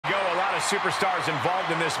superstars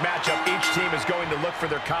involved in this matchup, each team is going to look for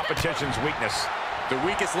their competition's weakness. The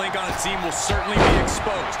weakest link on a team will certainly be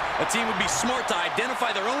exposed. A team would be smart to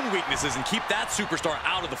identify their own weaknesses and keep that superstar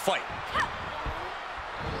out of the fight.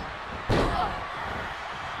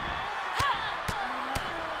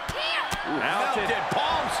 Mounted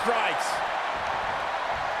palm strikes.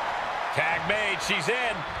 Tag made, she's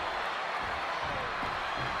in.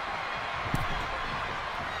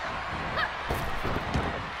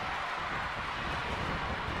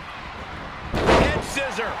 Head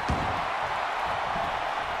scissor.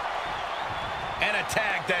 And a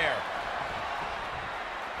tag there.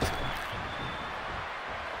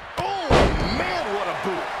 Oh, man, what a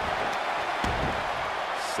boot.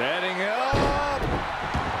 Setting up.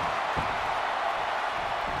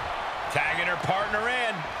 Tagging her partner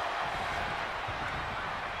in.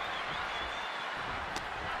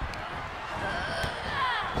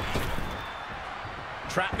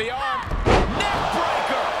 Trap the arm. Neck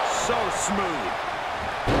breaker. So smooth.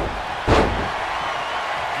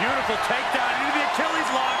 Beautiful takedown into the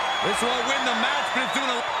Achilles lock. This won't win the match, but it's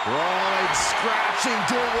doing a... Crawling, scratching,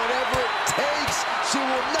 doing whatever it takes. She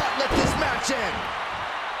will not let this match end.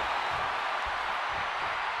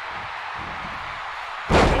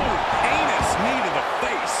 Oh, heinous knee to the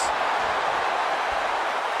face.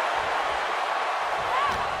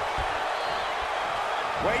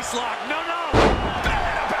 Waist lock. No, no.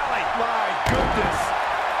 Belly to belly. My goodness.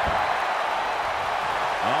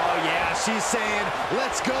 Oh, yeah, she's saying,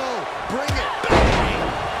 let's go. Bring it. Bang.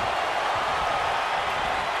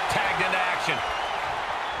 Tagged into action.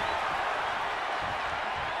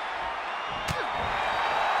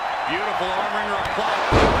 Beautiful arm wringer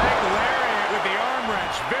applied. Leg lariat with the arm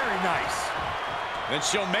wrench. Very nice. Then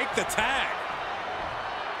she'll make the tag.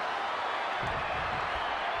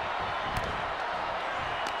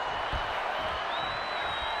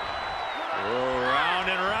 Oh, round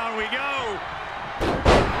and round we go.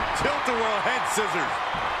 Tilt-a-whirl head scissors.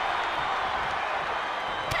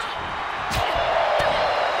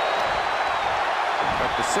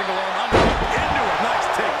 Got the single arm under into a nice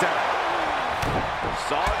takedown.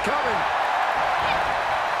 Saw it coming.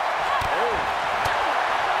 Oh.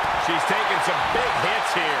 She's taking some big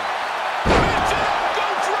hits here. Go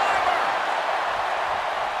driver!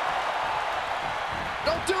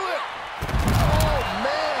 Don't do it. Oh,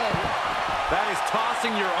 man. That is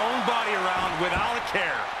tossing your own body around without a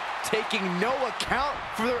care. Taking no account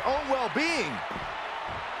for their own well-being.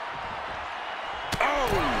 Oh!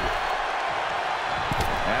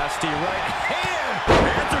 Nasty right hand.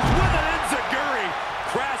 Answers with an enziguri.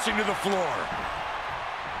 Crashing to the floor.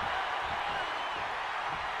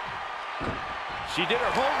 She did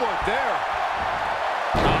her homework there.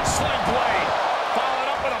 Sling blade. Followed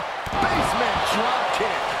up with a basement drop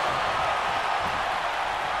kick.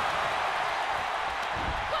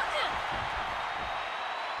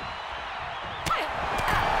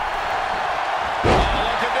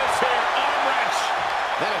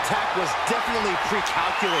 That attack was definitely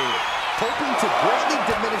pre-calculated, hoping to greatly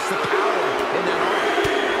diminish the power in that arm.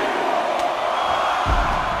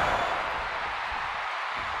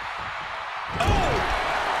 Oh!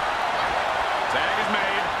 Tag is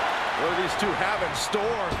made. What do these two have in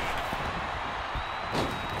store?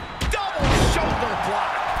 Double shoulder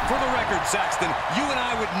block. For the record, Saxton, you and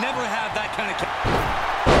I would never have that kind of...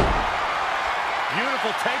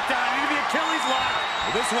 Beautiful takedown into the Achilles lock.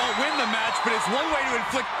 Well, this won't win the match, but it's one way to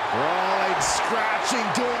inflict... Crawling, scratching,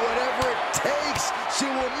 doing whatever it takes. She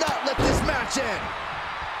will not let this match end.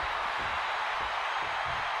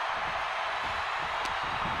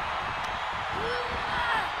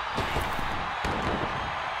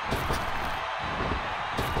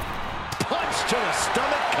 Punch to the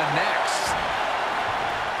stomach connects.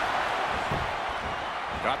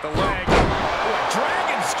 Got the leg. Oh, a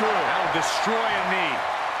dragon screw. That'll destroy a knee.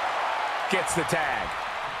 Gets the tag.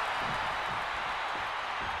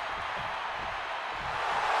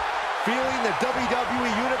 Feeling the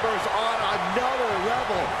WWE Universe on another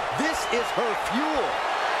level. This is her fuel.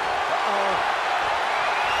 Uh-oh.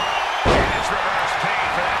 And it's reverse pain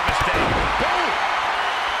for that mistake. Boom!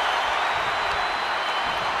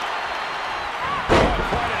 Oh,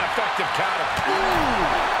 quite an effective counter.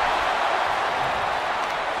 Ooh.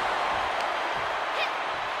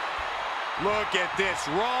 Look at this,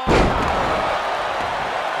 Raw.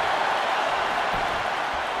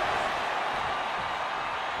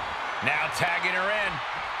 Now tagging her in.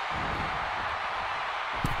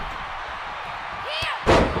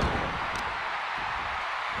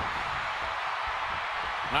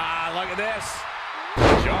 Ah, look at this.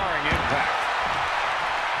 Jarring impact.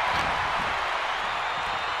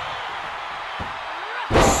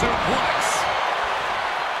 suplex.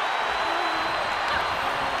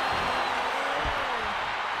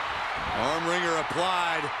 Arm wringer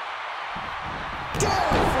applied.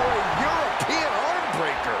 Down for a European arm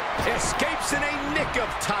breaker. Escapes in a nick of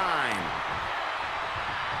time.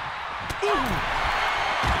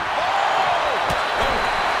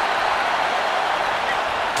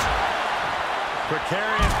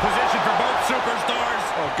 Precarious position for both superstars.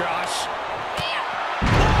 Oh, gosh.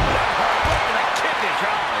 And a kidney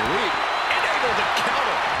drop. Unable to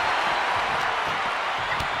counter.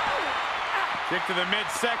 Kick to the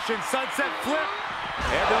midsection, sunset flip.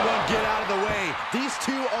 Everyone get out of the way. These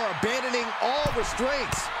two are abandoning all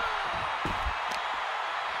restraints.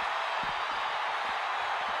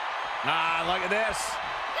 Ah, look at this.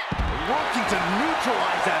 Working to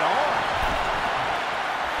neutralize that arm.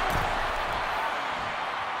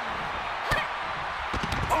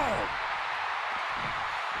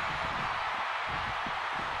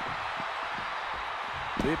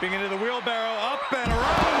 Leaping into the wheelbarrow, up and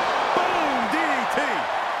around. Boom, DDT.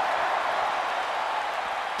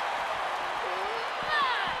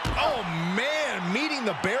 Oh, man, meeting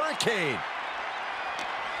the barricade.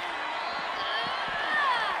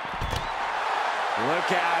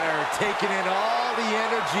 Look at her, taking in all the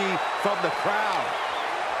energy from the crowd.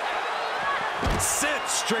 Sit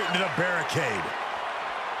straight into the barricade.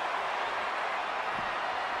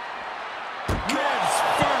 Gives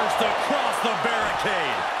first across the barricade.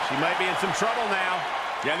 She might be in some trouble now.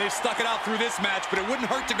 Yeah, they've stuck it out through this match, but it wouldn't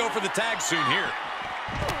hurt to go for the tag soon here.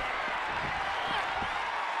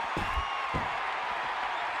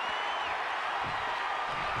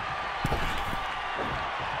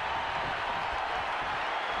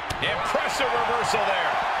 Impressive reversal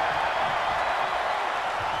there.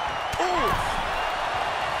 Ooh.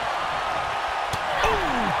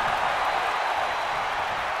 Ooh.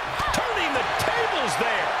 Turning the tables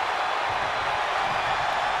there.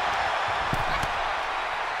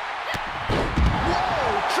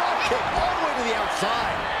 Whoa, drop kick all the way to the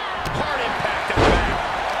outside. Hard impact at the back.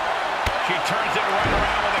 She turns it right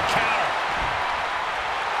around with a counter.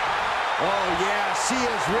 Oh, yeah, she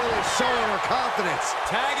is really showing her confidence.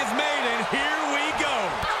 Tag is made, and here we go.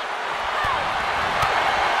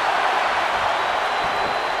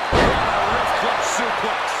 Wrist clutch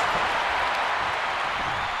suplex.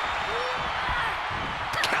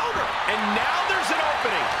 Counter. And now there's an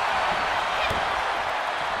opening.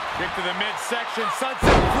 Kick to the midsection, sunset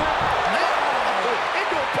flip. Oh,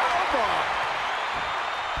 into a powerbomb.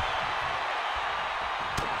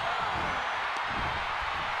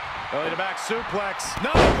 Belly to back suplex.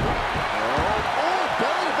 No! Oh,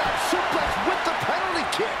 belly to back suplex with the penalty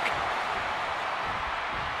kick.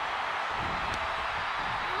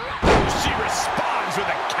 She responds with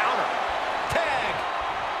a counter. Tag.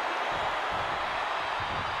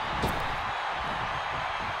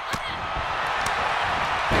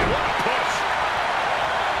 And what a push.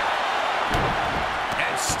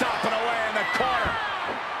 And stomping away in the corner.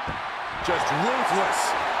 Just ruthless.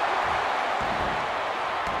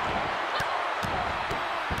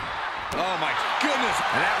 Oh, my goodness.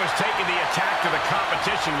 And that was taking the attack to the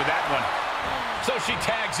competition with that one. So she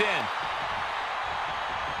tags in.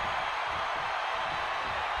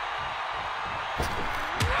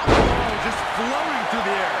 Oh, just floating through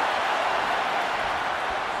the air.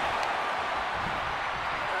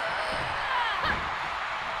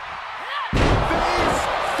 Face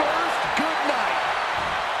first, good night.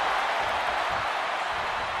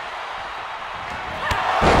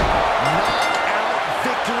 Knockout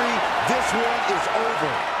victory. This one is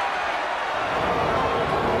over.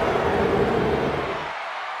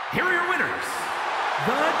 Here are your winners,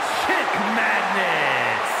 the Chick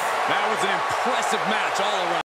Magnets. That was an impressive match all around.